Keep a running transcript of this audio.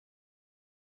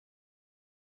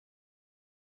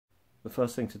The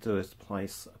first thing to do is to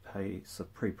place a piece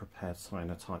of pre-prepared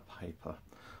cyanotype paper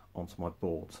onto my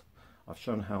board. I've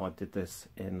shown how I did this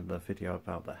in the video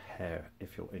about the hair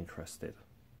if you're interested.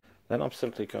 Then I'm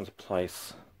simply going to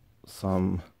place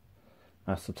some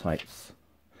acetates.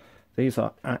 These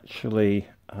are actually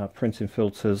printing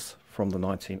filters from the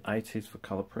 1980s for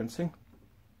colour printing,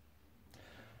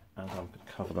 and I'm going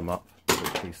to cover them up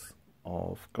with a piece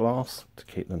of glass to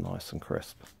keep them nice and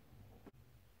crisp.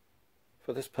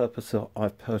 For this purpose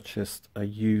I've purchased a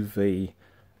UV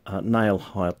nail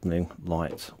hardening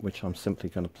light, which I'm simply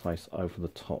going to place over the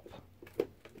top. It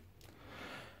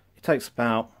takes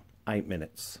about 8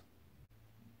 minutes.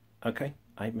 Okay,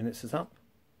 8 minutes is up.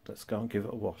 Let's go and give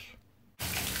it a wash.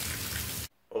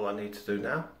 All I need to do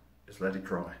now is let it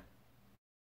dry.